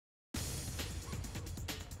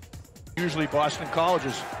Usually Boston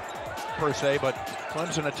College's per se, but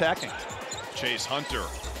Clemson attacking. Chase Hunter.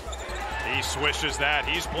 He swishes that.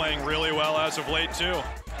 He's playing really well as of late, too.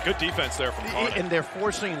 Good defense there from Karnik. And they're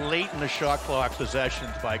forcing late in the shot clock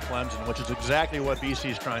possessions by Clemson, which is exactly what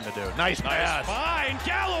BC's trying to do. Nice pass. Fine.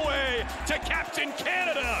 Galloway to Captain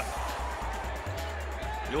Canada.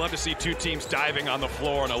 You love to see two teams diving on the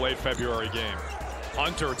floor in a late February game.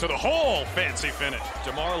 Hunter to the hole. Fancy finish.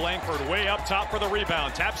 Langford way up top for the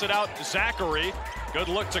rebound. Taps it out. Zachary. Good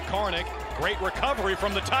look to Karnik. Great recovery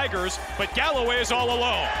from the Tigers, but Galloway is all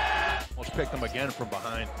alone. Almost picked him again from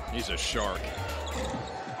behind. He's a shark.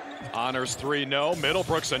 Honors three, no.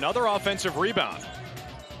 Middlebrooks, another offensive rebound.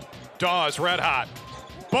 Dawes, red hot.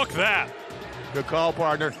 Book that. Good call,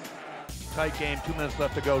 partner. Tight game, 2 minutes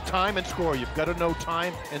left to go. Time and score. You've got to know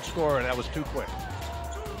time and score, and that was too quick.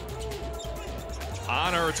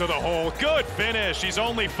 Honor to the hole. Good finish. He's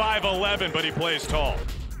only 5'11", but he plays tall.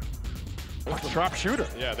 Sharp shooter.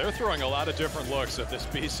 Yeah, they're throwing a lot of different looks at this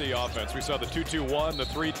BC offense. We saw the 2-2-1, the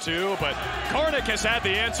 3-2, but Karnik has had the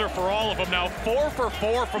answer for all of them. Now 4 for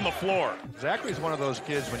 4 from the floor. Zachary's one of those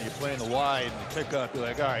kids when you play in the wide and you pick up, you're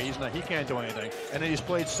like, all right, he can't do anything. And then he's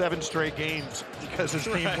played 7 straight games because his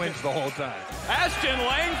team wins the whole time.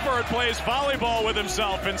 Ashton-Langford plays volleyball with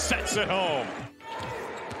himself and sets it home.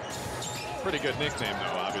 Pretty good nickname,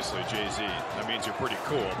 though, obviously, JZ. That means you're pretty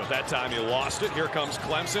cool, but that time he lost it. Here comes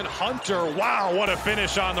Clemson. Hunter, wow, what a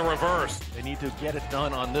finish on the reverse. They need to get it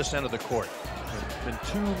done on this end of the court. There's been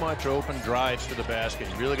too much open drives to the basket.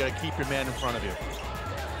 You really got to keep your man in front of you.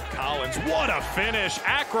 Collins, what a finish.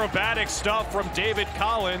 Acrobatic stuff from David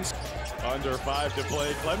Collins. Under 5 to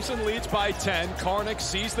play. Clemson leads by 10. Karnik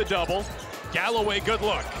sees the double. Galloway, good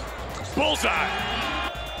look. Bullseye.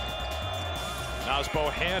 Now's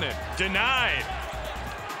Bohannon, denied.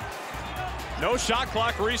 No shot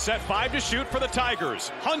clock reset, 5 to shoot for the Tigers.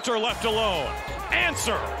 Hunter left alone.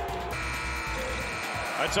 Answer.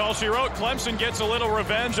 That's all she wrote. Clemson gets a little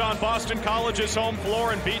revenge on Boston College's home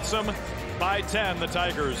floor and beats them by 10. The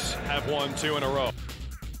Tigers have won 2 in a row.